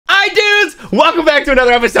Welcome back to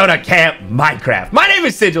another episode of Camp Minecraft. My name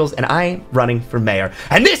is Sigils, and I'm running for mayor.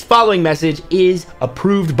 And this following message is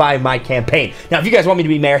approved by my campaign. Now, if you guys want me to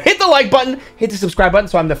be mayor, hit the like button, hit the subscribe button,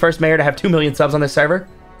 so I'm the first mayor to have 2 million subs on this server.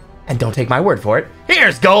 And don't take my word for it.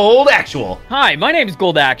 Here's Gold Actual. Hi, my name is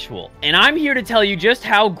Gold Actual, and I'm here to tell you just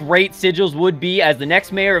how great Sigils would be as the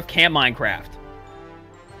next mayor of Camp Minecraft.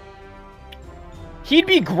 He'd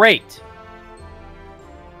be great.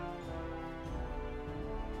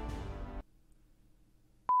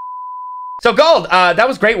 So, Gold, that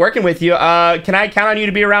was great working with you. Can I count on you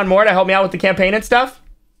to be around more to help me out with the campaign and stuff?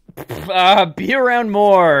 Be around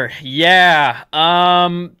more. Yeah.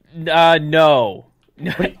 No. Gold,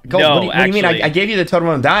 No, what do you mean? I gave you the totem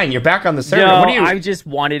on dying. You're back on the server. No, What do you... I just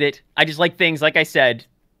wanted it. I just like things, like I said.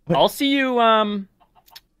 What? I'll see you,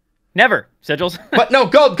 never, Sigils. But no,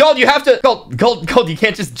 Gold, you have to... Gold, you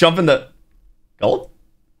can't just jump in the... Gold?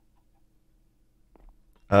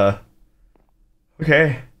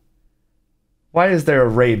 Okay. Why is there a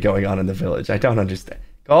raid going on in the village? I don't understand.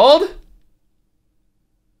 Gold?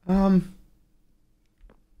 That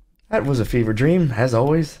was a fever dream, as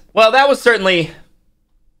always. Well, that was certainly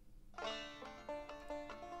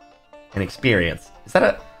an experience. Is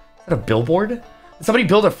that a billboard? Did somebody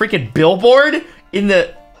build a freaking billboard in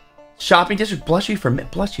the shopping district? Blushy for mayor.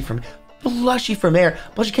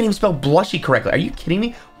 Blushy can't even spell blushy correctly. Are you kidding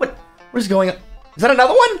me? What is going on? Is that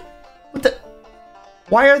another one? What the?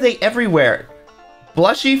 Why are they everywhere?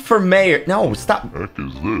 Blushy for mayor. No, stop. What the heck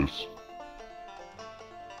is this?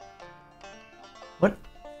 What?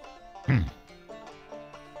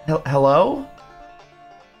 Hello?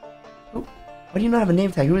 Why do you not have a name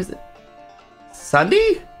tag? Who is it?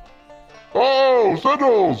 Sunday? Oh,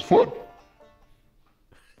 Sigils! Foot!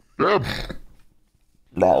 Deb!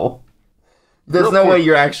 No. There's no way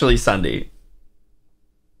you're actually Sunday.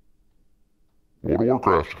 World of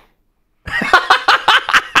Warcraft.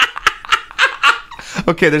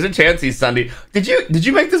 Okay, there's a chance he's Sunday. Did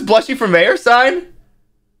you make this blushy for mayor sign?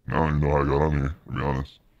 I don't even know how I got on here, to be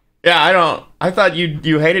honest. Yeah, I thought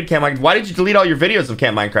you hated Camp Minecraft. Why did you delete all your videos of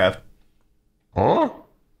Camp Minecraft? Huh?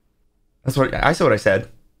 That's what I said. What I said.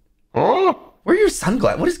 Huh? Where are your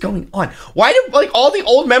sunglasses? What is going on? Why do all the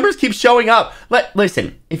old members keep showing up?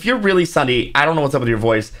 Listen, if you're really Sunday, I don't know what's up with your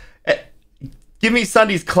voice. Give me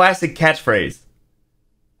Sunday's classic catchphrase.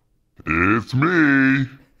 It's me,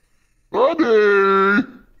 Sunday.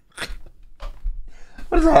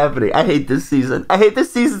 What is happening? I hate this season.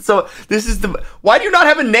 So this is the. Why do you not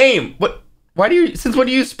have a name? What? Why do you? Since when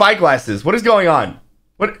do you use spyglasses? What is going on?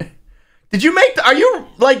 What? Did you make? Are you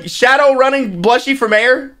like shadow running blushy for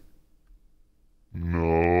mayor?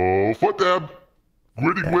 No, foot dab.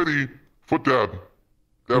 Gwitty. Foot dab.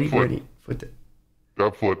 Dab foot.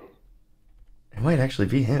 Dab foot. It might actually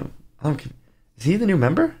be him. Is he the new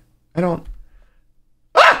member? I don't.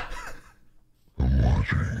 Ah! I'm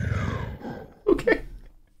watching you. Okay.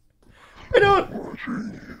 I don't. I'm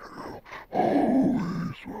watching you.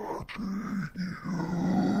 Always watching you.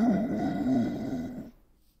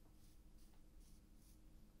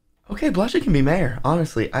 Okay, Blushy can be mayor.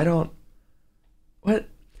 Honestly, I don't. What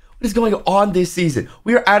is going on this season?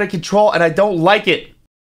 We are out of control, and I don't like it.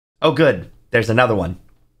 Oh, good. There's another one.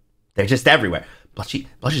 They're just everywhere.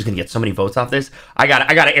 Blushy's gonna get so many votes off this. I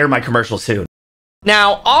gotta air my commercial soon.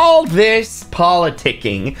 Now, all this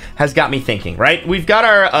politicking has got me thinking, right? We've got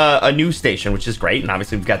our a news station, which is great, and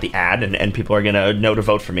obviously we've got the ad, and people are gonna know to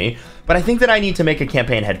vote for me. But I think that I need to make a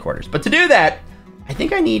campaign headquarters. But to do that, I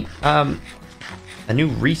think I need a new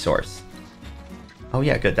resource. Oh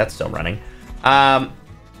yeah, good. That's still running.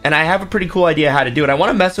 And I have a pretty cool idea how to do it. I want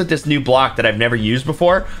to mess with this new block that I've never used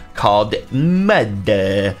before called mud.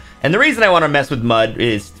 And the reason I want to mess with mud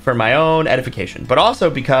is for my own edification, but also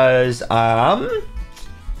because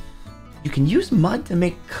you can use mud to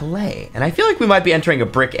make clay. And I feel like we might be entering a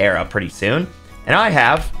brick era pretty soon. And I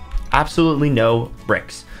have absolutely no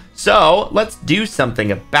bricks. So let's do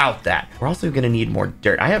something about that. We're also going to need more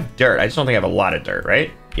dirt. I have dirt. I just don't think I have a lot of dirt,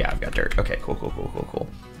 right? Yeah, I've got dirt. Okay, cool.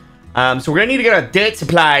 So we're gonna need to get our dirt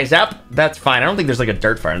supplies up. That's fine. I don't think there's like a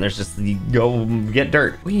dirt farm. There's just go get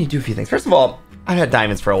dirt. We need to do a few things. First of all, I've had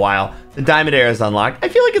diamonds for a while. The diamond era is unlocked. I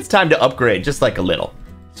feel like it's time to upgrade just like a little.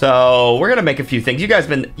 So we're gonna make a few things. You guys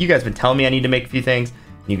been telling me I need to make a few things.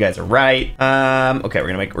 You guys are right. Okay, we're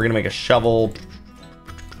gonna make a shovel.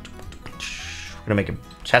 We're gonna make a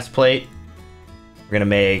chest plate. We're gonna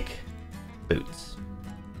make boots.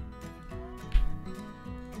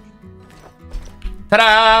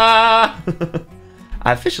 Ta-da!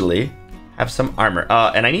 I officially have some armor.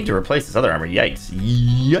 And I need to replace this other armor. Yikes.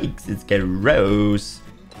 Yikes, it's gross.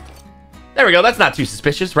 There we go. That's not too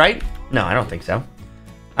suspicious, right? No, I don't think so.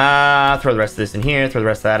 Throw the rest of this in here. Throw the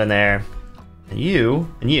rest of that in there. And you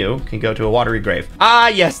can go to a watery grave. Ah,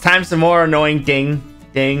 yes, time some more annoying ding,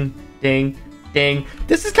 ding, ding, ding.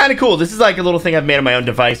 This is kind of cool. This is like a little thing I've made on my own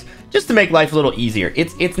device just to make life a little easier.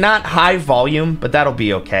 It's not high volume, but that'll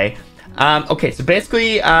be okay. Okay, so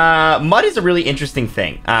basically, mud is a really interesting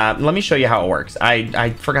thing. Let me show you how it works.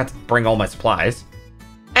 I forgot to bring all my supplies.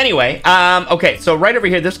 Anyway, okay, so right over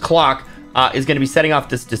here, this clock is going to be setting off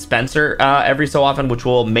this dispenser every so often, which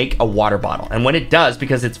will make a water bottle. And when it does,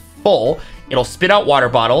 because it's full, it'll spit out water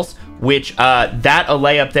bottles, which that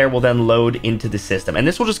array up there will then load into the system. And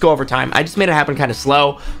this will just go over time. I just made it happen kind of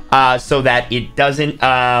slow so that it doesn't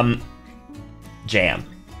jam,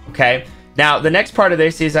 okay? Now, the next part of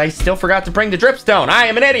this is I still forgot to bring the dripstone. I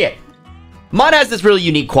am an idiot. Mud has this really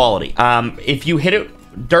unique quality. If you hit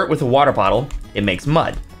dirt with a water bottle, it makes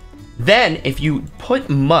mud. Then, if you put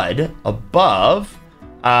mud above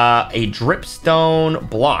a dripstone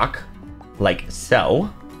block, like so,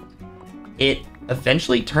 it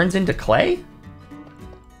eventually turns into clay.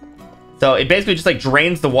 So it basically just like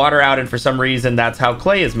drains the water out, and for some reason, that's how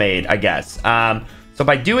clay is made, I guess. So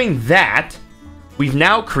by doing that, we've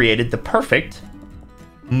now created the perfect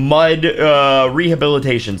mud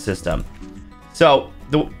rehabilitation system. So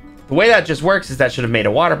the way that just works is that should have made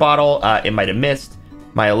a water bottle. It might have missed.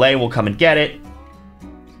 My LA will come and get it.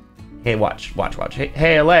 Hey, watch.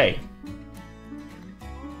 Hey, LA.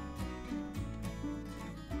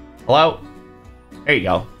 Hello? There you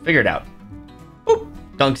go. Figure it out. Boop.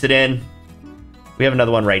 Dunks it in. We have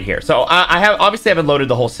another one right here. So obviously haven't loaded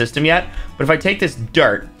the whole system yet, but if I take this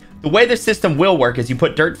dirt, the way the system will work is you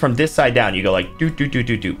put dirt from this side down. You go like do.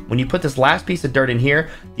 When you put this last piece of dirt in here,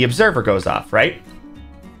 the observer goes off, right?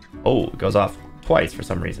 Oh, it goes off twice for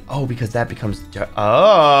some reason. Oh, because that becomes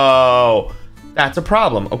oh, that's a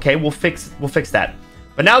problem. Okay, we'll fix that.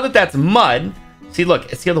 But now that that's mud, see, look,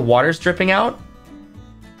 see how the water's dripping out?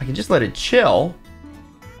 I can just let it chill,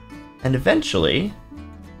 and eventually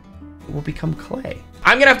it will become clay.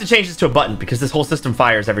 I'm gonna have to change this to a button because this whole system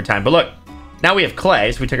fires every time. But look, now we have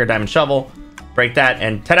clay, so we take our diamond shovel, break that,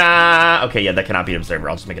 and ta-da! Okay, yeah, that cannot be an observer.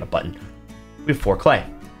 I'll just make it a button. We have 4 clay.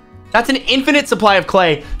 That's an infinite supply of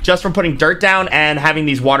clay just from putting dirt down and having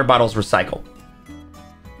these water bottles recycle.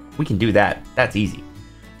 We can do that. That's easy.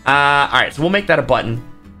 All right, so we'll make that a button.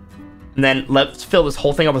 And then let's fill this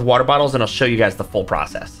whole thing up with water bottles, and I'll show you guys the full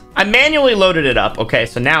process. I manually loaded it up. Okay,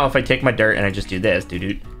 so now if I take my dirt and I just do this,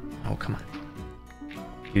 oh, come on.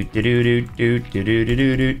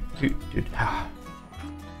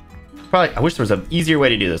 Probably, I wish there was an easier way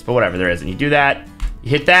to do this, but whatever, there isn't. You do that, you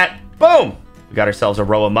hit that, boom! We got ourselves a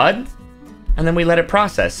row of mud, and then we let it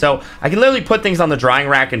process. So I can literally put things on the drying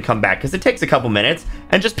rack and come back, because it takes a couple minutes,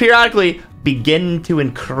 and just periodically begin to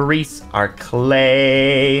increase our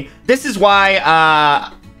clay. This is why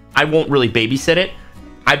I won't really babysit it.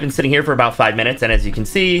 I've been sitting here for about 5 minutes, and as you can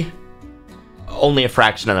see, only a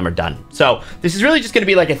fraction of them are done. So this is really just going to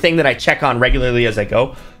be like a thing that I check on regularly as I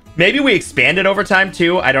go. Maybe we expand it over time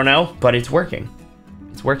too. I don't know, but it's working.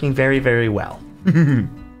 It's working very, very well.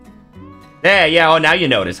 Yeah. Oh, now you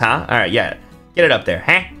notice, huh? All right, yeah. Get it up there,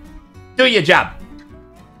 huh? Do your job.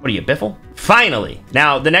 What are you, Biffle? Finally.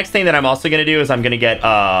 Now, the next thing that I'm also going to do is I'm going to get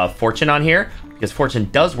Fortune on here, because Fortune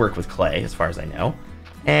does work with clay, as far as I know.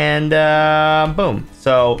 And boom.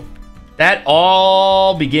 So that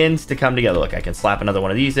all begins to come together. Look, I can slap another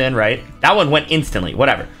one of these in, right? That one went instantly,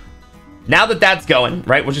 whatever. Now that that's going,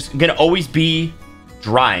 right, we're just going to always be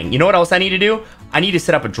drying. You know what else I need to do? I need to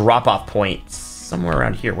set up a drop-off point somewhere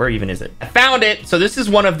around here. Where even is it? I found it. So this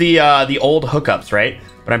is one of the old hookups, right?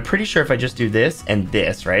 But I'm pretty sure if I just do this and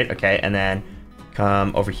this, right? Okay, and then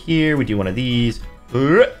come over here. We do one of these.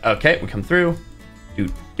 Okay, we come through.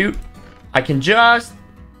 Doot. I can just...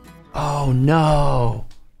 Oh, no.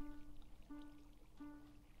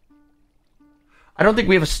 I don't think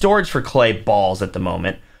we have a storage for clay balls at the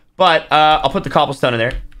moment. But I'll put the cobblestone in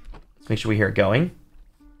there. Let's make sure we hear it going.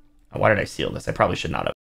 Oh, why did I seal this? I probably should not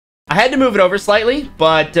have. I had to move it over slightly,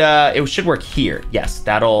 but it should work here. Yes,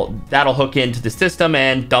 that'll hook into the system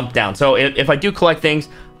and dump down. So if I do collect things,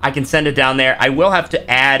 I can send it down there. I will have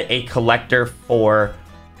to add a collector for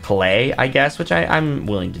clay, I guess, which I'm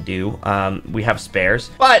willing to do. We have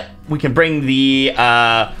spares, but we can bring the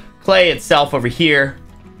clay itself over here,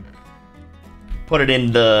 put it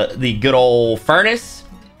in the good old furnace,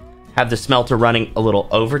 have the smelter running a little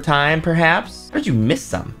overtime, perhaps. Where did you miss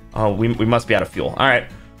some? Oh, we must be out of fuel. All right.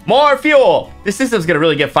 More fuel! This system's gonna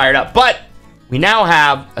really get fired up, but we now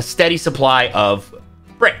have a steady supply of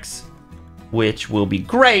bricks, which will be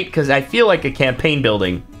great because I feel like a campaign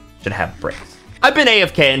building should have bricks. I've been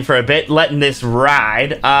AFKing for a bit, letting this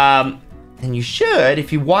ride, And you should,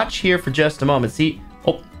 if you watch here for just a moment, see...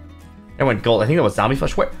 Oh, that went gold. I think that was zombie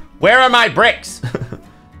flesh. Where are my bricks?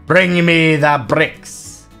 Bring me the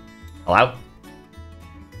bricks. Hello?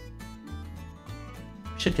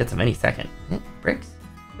 Should get some any second. Bricks,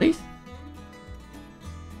 please.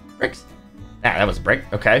 Bricks. Ah, that was a brick.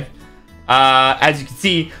 Okay. As you can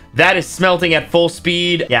see, that is smelting at full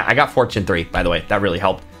speed. Yeah, I got Fortune 3, by the way. That really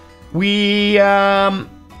helped. We almost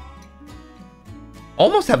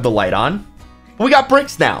have the light on. But we got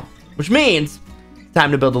bricks now, which means it's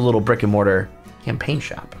time to build a little brick and mortar campaign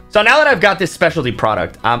shop. So now that I've got this specialty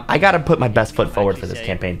product, I got to put my best foot forward for this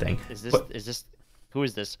campaign thing. Is this who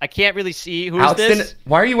is this? I can't really see. Who Alex, is this?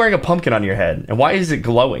 Why are you wearing a pumpkin on your head? And why is it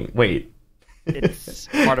glowing? Wait. It's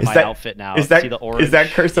part of my outfit now. Is that, see the orange? Is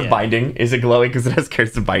that curse of binding? Is it glowing because it has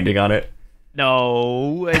curse of binding on it?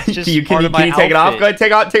 No, it's just Can you take it off? Go ahead,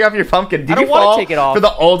 take off your pumpkin. Did I don't you want fall to take it off. for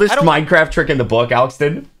the oldest Minecraft trick in the book, Alex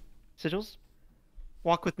did? Sigils,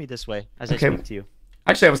 walk with me this way as I speak to you.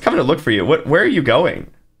 Actually, I was coming to look for you. Where are you going?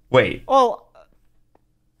 Wait. Well,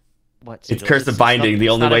 what? Sigils? It's curse of binding. The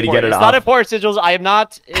only way to get it off. It's not important, Sigils. I am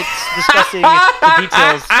not. It's discussing the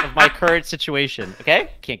details of my current situation. Okay?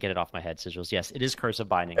 Can't get it off my head, Sigils. Yes, it is curse of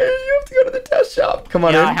binding. You have to go to the test shop. Come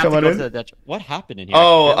on in. Come on in. What happened in here?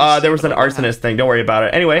 Oh, there was an arsonist thing. Don't worry about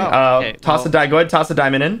it. Anyway, okay, toss a die. Go ahead, toss a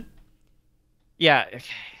diamond in. Yeah. Okay.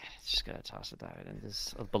 Just gotta toss a diamond in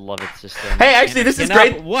this beloved system. Hey, actually, this is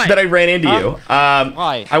great that I ran into you.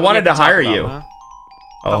 Why? I wanted to hire you. Huh?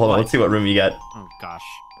 Oh, hold on. Let's see what room you got. Oh gosh,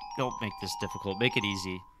 don't make this difficult. Make it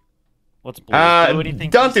easy. What's blue?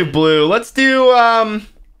 Anything don't do blue. Let's do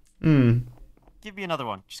Give me another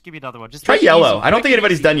one. Just give me another one. Just try yellow. I don't think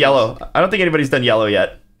anybody's done yellow. I don't think anybody's done yellow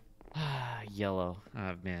yet. Yellow.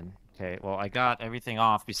 Oh man. Okay. Well, I got everything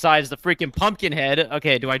off besides the freaking pumpkin head.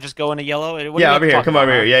 Okay. Do I just go into yellow? Yeah, over here. Come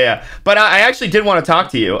over here. Yeah. But I actually did want to talk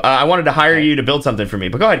to you. I wanted to hire you to build something for me.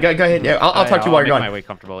 But go ahead. Go ahead. Yeah, I'll talk to you while you're gone. My way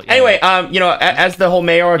comfortable. Yeah, anyway, you know, as the whole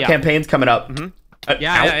mayor campaign's coming up. How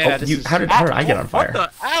did I get on fire?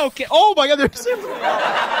 Okay. Oh my God. There's...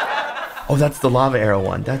 Oh, that's the lava arrow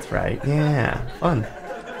one. That's right. Yeah. Fun.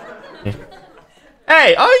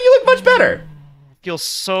 Hey. Oh, you look much better. Feels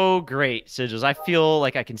so great, Sigils. I feel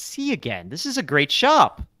like I can see again. This is a great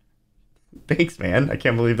shop. Thanks, man. I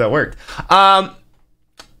can't believe that worked. You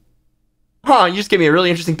just gave me a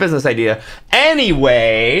really interesting business idea.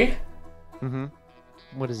 Anyway.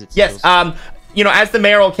 What is it, Sigils? Yes, you know, as the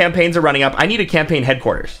mayoral campaigns are running up, I need a campaign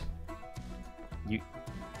headquarters.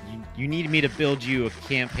 You need me to build you a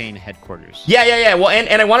campaign headquarters. Yeah. Well,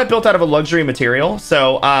 and I want it built out of a luxury material.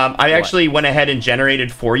 So I actually went ahead and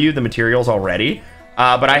generated for you the materials already.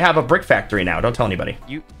 But I have a brick factory now. Don't tell anybody.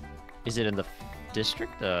 Is it in the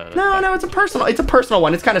district? No, it's a personal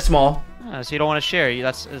one. It's kind of small. So you don't want to share?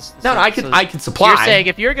 I can supply. You're saying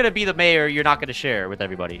if you're gonna be the mayor, you're not gonna share with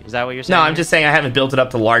everybody. Is that what you're saying? No, I'm just saying I haven't built it up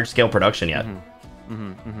to large scale production yet.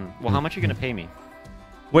 Well, how much are you gonna pay me?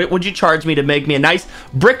 Would you charge me to make me a nice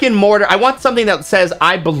brick and mortar? I want something that says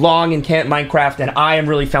I belong in Minecraft and I am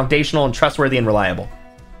really foundational and trustworthy and reliable.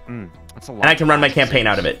 That's a lot. And I can run my campaign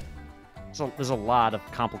out of it. There's a lot of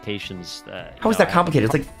complications. How is that complicated?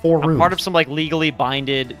 It's like 4 rooms. I'm part of some like legally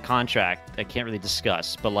binded contract I can't really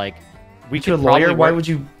discuss, but like we could. A lawyer? Why would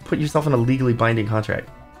you put yourself in a legally binding contract?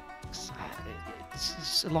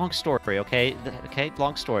 It's a long story, okay? Okay,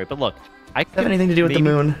 long story. But look, I have anything to do with the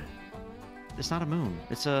moon. It's not a moon.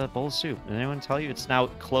 It's a bowl of soup. Did anyone tell you? It's now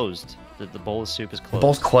closed. The bowl of soup is closed. The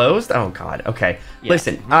bowl's closed? Oh, God. Okay. Yeah.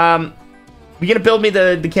 Listen, you going to build me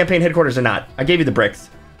the campaign headquarters or not? I gave you the bricks.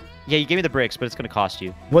 Yeah, you gave me the bricks, but it's going to cost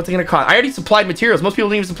you. What's it going to cost? I already supplied materials. Most people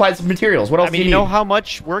didn't even supply some materials. What else do you need? You know how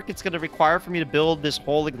much work it's going to require for me to build this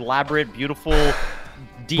whole elaborate, beautiful,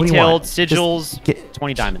 detailed sigils?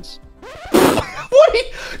 20 diamonds. What?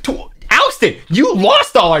 Alston, you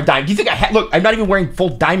lost all our diamonds. You think I had? Look, I'm not even wearing full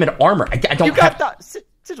diamond armor. I don't you got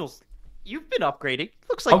Sigils. You've been upgrading.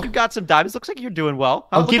 Looks like you got some diamonds. Looks like you're doing well.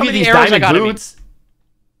 I'll give you these diamond boots.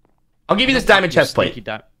 I'll give you this diamond chest plate.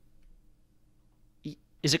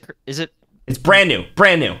 Is it? It's brand new.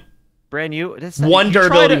 Brand new. Brand new. One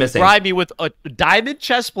durability missing. Bribe me with a diamond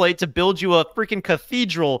chest plate to build you a freaking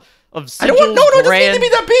cathedral of sigils. No, it doesn't need to be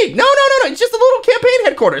that big. No. It's just a little campaign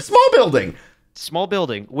headquarters. Small building. Small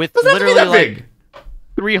building with literally like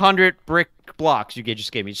 300 brick blocks you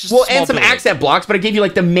just gave me. It's just and some accent blocks, but I gave you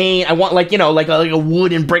like the main. I want like like a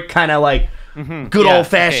wooden brick kind of like good old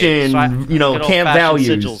fashioned camp values.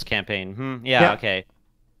 Sigils campaign. Yeah. Okay.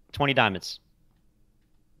 20 diamonds.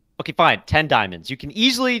 Okay, fine. 10 diamonds. You can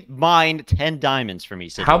easily mine 10 diamonds for me.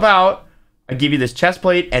 Sigils. How about I give you this chest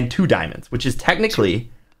plate and 2 diamonds, which is technically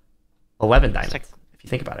 11 diamonds. If you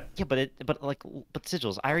think about it. Yeah, but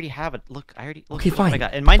Sigils, I already have it. Look, I already. Look, Okay, fine. Oh my god,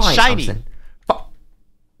 and mine's fine, shiny. Austin.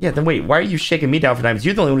 Yeah, then wait. Why are you shaking me down for diamonds?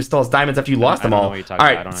 You're the only one who still has diamonds after you lost them all. All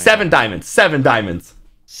right, 7 diamonds. 7 diamonds.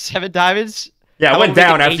 7 diamonds. Yeah, it went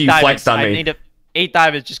down after you flexed on me. I need 8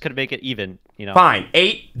 diamonds just to make it even. You know. Fine,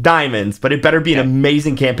 8 diamonds, but it better be an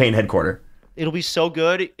amazing campaign headquarter. It'll be so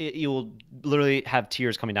good, you will literally have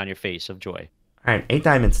tears coming down your face of joy. All right, 8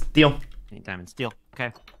 diamonds. Deal. 8 diamonds. Deal.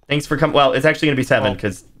 Okay. Thanks for coming. Well, it's actually gonna be 7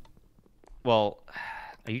 because. Well,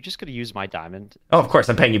 are you just gonna use my diamond? Oh, of course,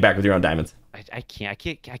 I'm paying you back with your own diamonds. I can't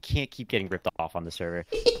keep getting ripped off on the server.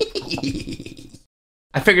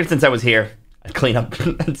 I figured since I was here, I'd clean up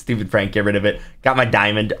that stupid prank, get rid of it. Got my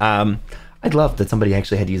diamond. I'd love that somebody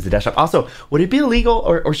actually had to use the death shop. Also, would it be illegal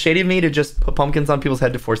or shady of me to just put pumpkins on people's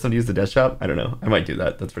head to force them to use the death shop? I don't know. I might do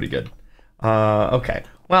that. That's pretty good. Okay.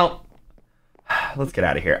 Well, let's get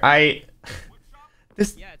out of here.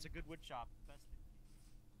 Yeah, it's a good wood shop.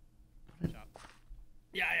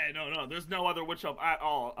 Yeah, no. There's no other wood shop at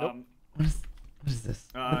all. Nope. What is this?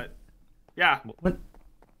 Yeah. What?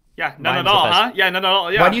 Yeah, none at all, huh? Yeah, none at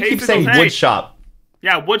all. Yeah. Why do you keep saying wood shop?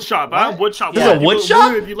 Yeah, wood shop, huh? Wood shop. This is a wood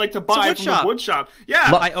shop? You'd like to buy from the wood shop.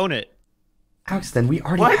 Yeah. I own it. Alex, we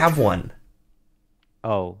already have one.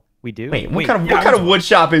 Oh, we do? Wait, what kind of wood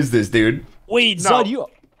shop is this, dude? Wait, Zod, you...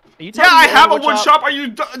 Yeah, I have a wood shop. Are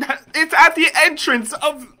you? It's at the entrance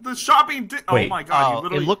of the shopping. Oh my god! You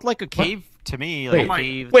literally... It looked like a cave to me. Wait, like a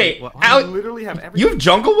cave. Wait, Alex, you literally have everything. You have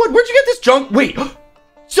jungle wood? Where'd you get this Wait,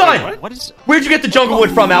 son! What is? Where'd you get the jungle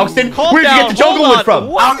wood from, Alexton? Where'd you get the jungle wood from?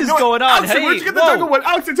 What is going on? Alexton, where'd you get the jungle wood?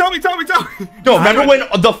 Alexton, tell me. No, remember when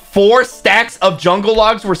the 4 stacks of jungle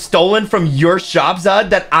logs were stolen from your shop,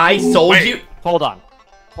 Zud, that I sold you? Hold on.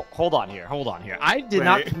 Hold on here. I did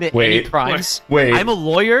not commit any crimes. Wait. I'm a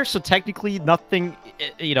lawyer, so technically nothing,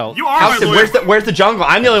 you know. You are Alexton, my lawyer. where's the jungle?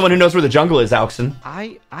 I'm the only one who knows where the jungle is, Alexton.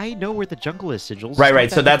 I know where the jungle is, Sigils. Right.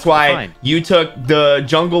 So that's why you took the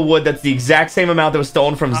jungle wood that's the exact same amount that was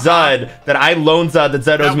stolen from Zud, that I loaned Zud, that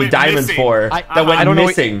Zud owes me diamonds for, that went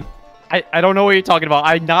missing. I don't know what you're talking about.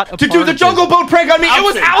 I'm not to do the jungle boat prank on me. It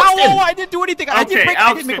was Alexton. Oh, I didn't do anything. I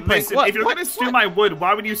didn't make a prank. Listen, if you're gonna steal my wood,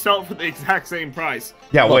 why would you sell it for the exact same price?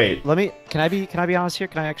 Yeah, wait. Let me. Can I be honest here?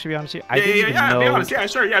 Can I actually be honest here? Yeah. Be honest. Yeah,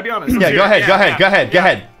 sure. Yeah, be honest. Yeah, go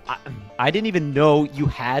ahead. I didn't even know you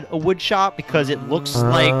had a wood shop because it looks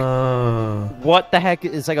like what the heck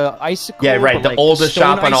is like a icicle. Yeah, right. The oldest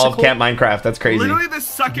shop on all of Camp Minecraft. That's crazy. Literally the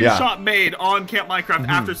second shop made on Camp Minecraft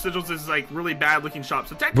after Sigils' like really bad looking shop.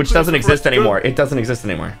 So technically, which doesn't exist anymore. It doesn't exist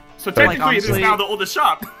anymore. So technically, it is now the oldest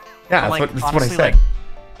shop. Yeah, that's what I said.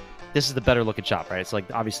 This is the better looking shop, right? It's like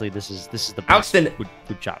obviously this is the best Alexton, wood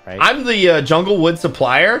shop, right? I'm the jungle wood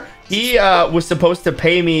supplier. He was supposed to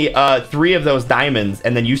pay me 3 of those diamonds,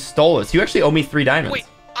 and then you stole it. So you actually owe me 3 diamonds. Wait,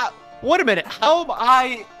 wait a minute. How am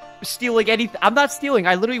I stealing anything? I'm not stealing.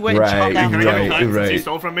 I literally went and chopped down. You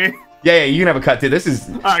stole from me. Yeah, you can have a cut, dude. This is.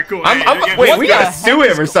 All right, cool. Wait, we gotta sue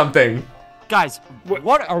him or something. Guys,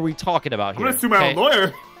 what are we talking about here? I'm gonna sue my own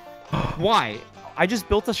lawyer. Why? I just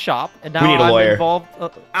built a shop, and now we need a lawyer. I'm involved.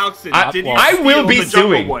 Alexton, I will be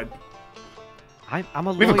suing. I'm a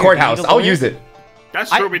lawyer. We have a courthouse. I'll use it.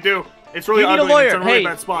 That's true. We do. It's really ugly. It's a really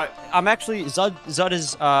bad spot. I'm actually Zud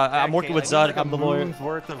is. I'm working with Zud. I'm the lawyer.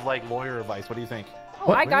 Worth of like lawyer advice. What do you think?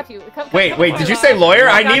 Oh, I got you. Wait. Did you say lawyer?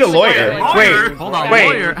 I need a lawyer. Wait. Hold on. Wait.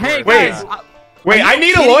 Lawyer. Hey, wait. guys. Wait. I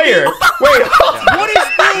need a lawyer. Wait. What is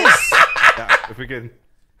this? Yeah, if we could.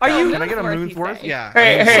 Are you? Can I get a moon's worth? Yeah.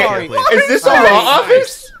 Hey. Sorry. Is this a law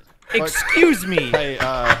office? Excuse me. Hey,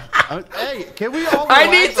 hey, can we all? I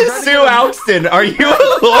need to sue Alexton. Are you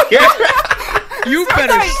a lawyer? You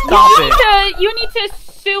better stop it. You need to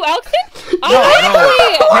sue Alexton? No.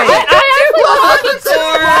 I actually was looking for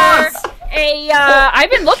I've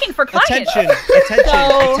been looking for clients.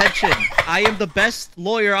 Attention. I am the best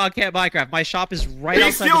lawyer on Camp Minecraft. My shop is right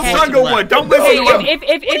outside the jungle wood. Don't listen to him.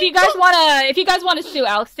 If you guys wanna sue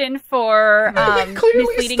Alexton for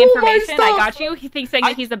misleading information, I got you. He thinks saying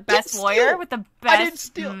that he's the best lawyer with the best. I didn't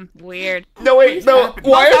steal. Weird. No, wait, no.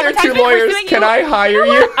 Why are there 2 lawyers? Can I hire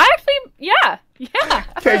you? I actually, yeah,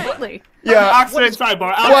 absolutely. Yeah. Alexton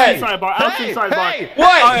sidebar. Alexton sidebar.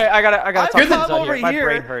 What? Alright, I gotta You're talk the over My here.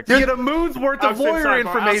 brain hurts. You get a moon's worth of lawyer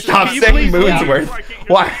information. Stop saying moon's worth.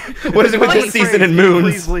 Why? What is it with this season and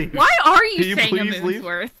moons? Why are you saying a please moon's leave?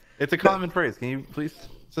 worth? It's a common phrase. Can you please,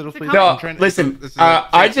 Sigils, please? No, listen. Zud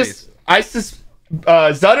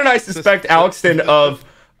and I suspect Alexton of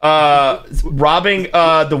robbing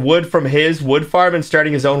the wood from his wood farm and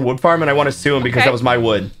starting his own wood farm, and I want to sue him because that was my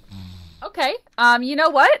wood. Okay. You know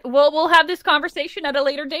what? We'll have this conversation at a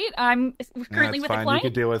later date. I'm currently with a client. You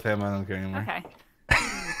can deal with him. I don't care anymore. Okay.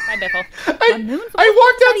 Bye, Biffle. I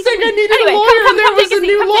walked out saying I needed a lawyer, and there was a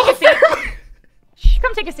new lawyer.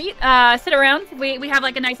 Come take a seat. Sit around. We have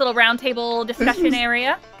like a nice little round table discussion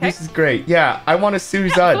area. Okay. This is great. Yeah, I want to sue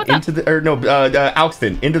Zud into the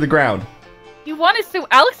Alkston into the ground. You want to sue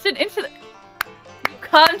Alkston into the? You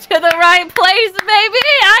come to the right place, baby.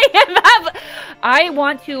 I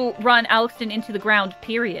want to run Alkston into the ground.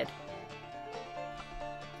 Period.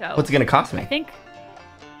 So. What's it gonna cost me? I think.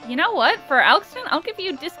 You know what? For Alkston, I'll give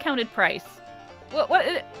you a discounted price. What are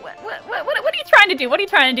you trying to do? What are you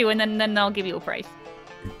trying to do? And then I'll give you a price.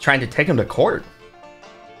 Trying to take him to court.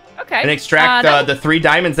 Okay. And extract the 3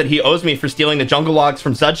 diamonds that he owes me for stealing the jungle logs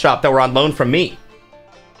from Zud's shop that were on loan from me.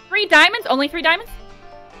 3 diamonds? Only 3 diamonds?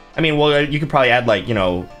 I mean, well, you could probably add, like, you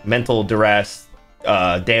know, mental duress,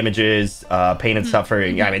 damages, pain and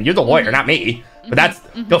suffering. I mean, you're the lawyer, not me. But that's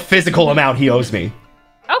the physical amount he owes me.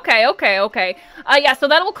 Okay. Yeah, so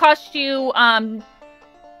that will cost you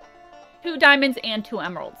 2 diamonds and 2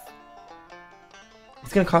 emeralds.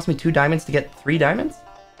 It's gonna cost me 2 diamonds to get 3 diamonds?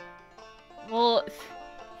 Well,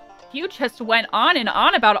 you just went on and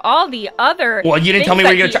on about all the other. Well, you didn't tell me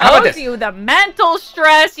where you're gonna. How about this? You the mental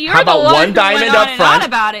stress. You're How about the one 1 diamond up front?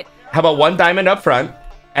 About it. How about 1 diamond up front,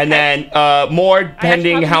 and then more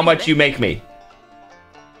depending how much you make me.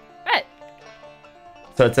 Bet.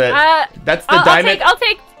 So it's a that's the diamond. I'll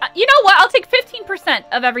take. You know what? I'll take 15%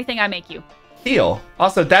 of everything I make you. Deal.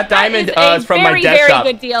 Also, that diamond is is from my desk very shop.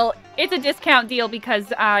 Good deal. It's a discount deal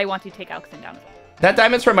because I want to take Alkston down as well. That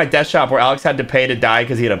diamond's from my desk shop where Alex had to pay to die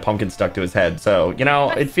because he had a pumpkin stuck to his head. So, you know,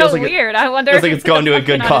 That's it feels so like weird. I wonder feels like it's going to a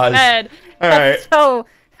good cause. All right.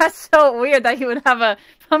 That's so weird that he would have a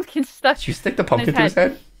pumpkin stuck. Did you stick the pumpkin to his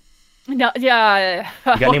head? No, yeah.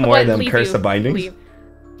 You got any more of them Curse of Bindings?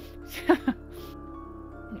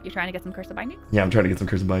 You're trying to get some Curse of Bindings? Yeah, I'm trying to get some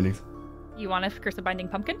Curse of Bindings. You want a Curse of Binding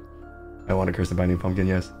pumpkin? I want a Curse of Binding pumpkin,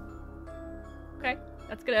 yes. Okay.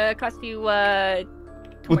 That's gonna cost you,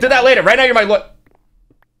 We'll do that later. Right now, you're my What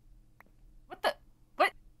the?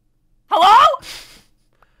 What? Hello?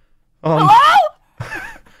 Hello?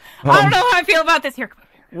 I don't know how I feel about this. Here, come over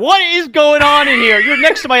here. What is going on in here? You're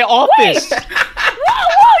next to my office.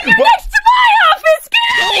 Whoa, you're next to my office. Get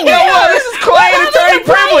out of here. No, this is client attorney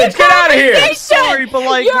privilege. Get out of here. Sorry, but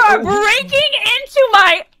like you're breaking into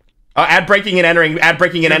my. Add breaking and entering. Add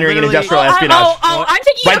breaking and entering and industrial espionage. I'm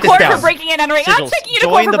taking you to court for breaking and entering. I'm taking you to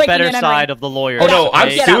court for breaking and entering. Join the better side of the lawyer. Oh no, I'm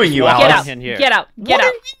suing you, Alex. Get out. Get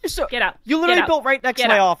out. You literally built right next to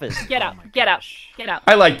my office. Get out. Get out. Get out.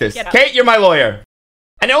 I like this. Kate, you're my lawyer.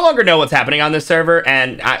 I no longer know what's happening on this server,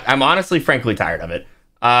 and I'm honestly, frankly, tired of it.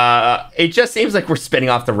 It just seems like we're spinning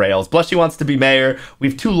off the rails. Blushy wants to be mayor. We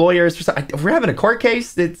have 2 lawyers. We're having a court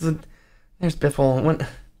case. There's Biffle.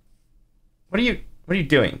 What are you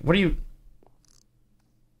doing? What are you?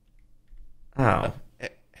 Oh.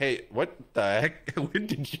 Hey, what the heck? When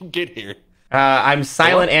did you get here? I'm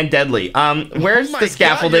silent and deadly. Where's the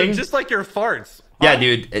scaffolding? God, just like your farts. Yeah,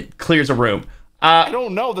 dude, it clears a room. I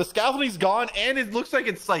don't know. The scaffolding's gone, and it looks like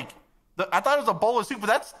it's like. I thought it was a bowl of soup, but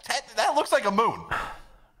that looks like a moon.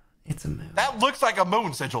 It's a moon. That looks like a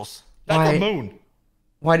moon, Sigils. That's a moon.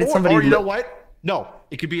 Why did somebody? Or you know what? No,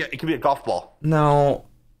 it could be a golf ball. No.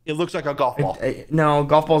 It looks like a golf ball. No,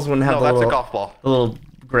 golf balls wouldn't have that's a golf ball. The little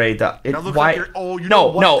gray dot. That looks like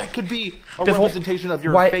no. That could be a representation of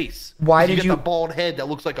your face. Why did you get the bald head that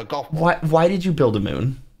looks like a golf ball? Why did you build a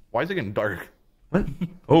moon? Why is it getting dark? What?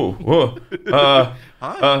 Oh, whoa.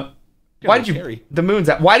 Why did you? The moon's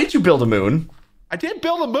at. Why did you build a moon? I did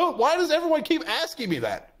build a moon. Why does everyone keep asking me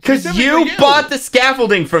that? Because you bought the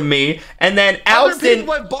scaffolding from me, and then Other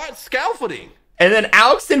people have bought scaffolding. And then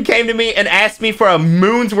Alkston came to me and asked me for a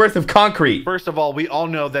moon's worth of concrete. First of all, we all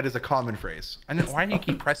know that is a common phrase. I know, why do you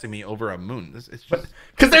keep pressing me over a moon?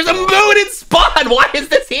 Because there's a moon in Spawn. Why is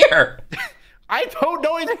this here? I don't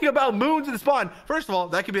know anything about moons in Spawn. First of all,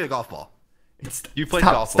 that could be a golf ball. You played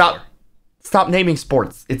golf before. Stop naming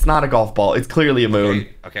sports. It's not a golf ball. It's clearly a moon.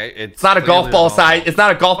 Okay. It's not a golf ball size. It's not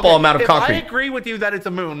a golf ball amount of concrete. If I agree with you that it's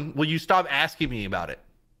a moon, will you stop asking me about it?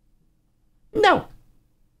 No.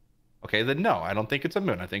 Okay, then no. I don't think it's a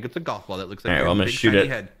moon. I think it's a golf ball that looks like a big, shoot shiny it.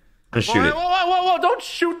 head. I'm gonna shoot it. Whoa. Don't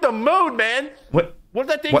shoot the moon, man. What? What if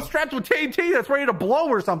that thing's strapped with TNT that's ready to blow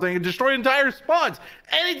or something and destroy entire spawns?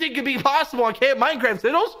 Anything could be possible on Camp Minecraft,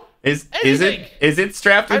 Siddles. Is it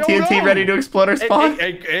strapped with TNT ready to explode our spawn?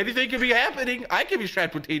 Anything could be happening. I could be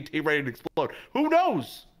strapped with TNT ready to explode. Who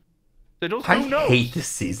knows? Siddles, who knows? I hate this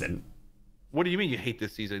season. What do you mean you hate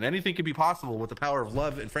this season? Anything could be possible with the power of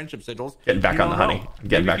love and friendship, Siddles. Getting back on the honey. I'm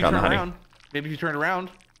getting back on the honey. Maybe if you turn around,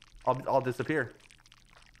 I'll disappear.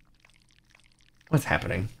 What's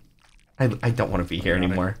happening? I don't want to be here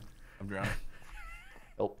anymore. I'm drowning.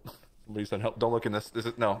 Help. Please don't help. Don't look in this. This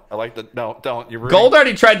is no. I like the no. Don't. You're ruining. Gold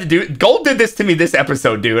already tried to do. Gold did this to me this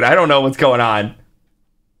episode, dude. I don't know what's going on.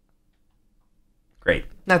 Great.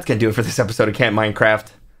 That's gonna do it for this episode of Camp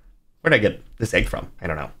Minecraft. Where'd I get this egg from? I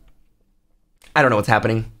don't know. I don't know what's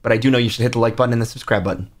happening, but I do know you should hit the like button and the subscribe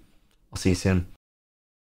button. I'll see you soon.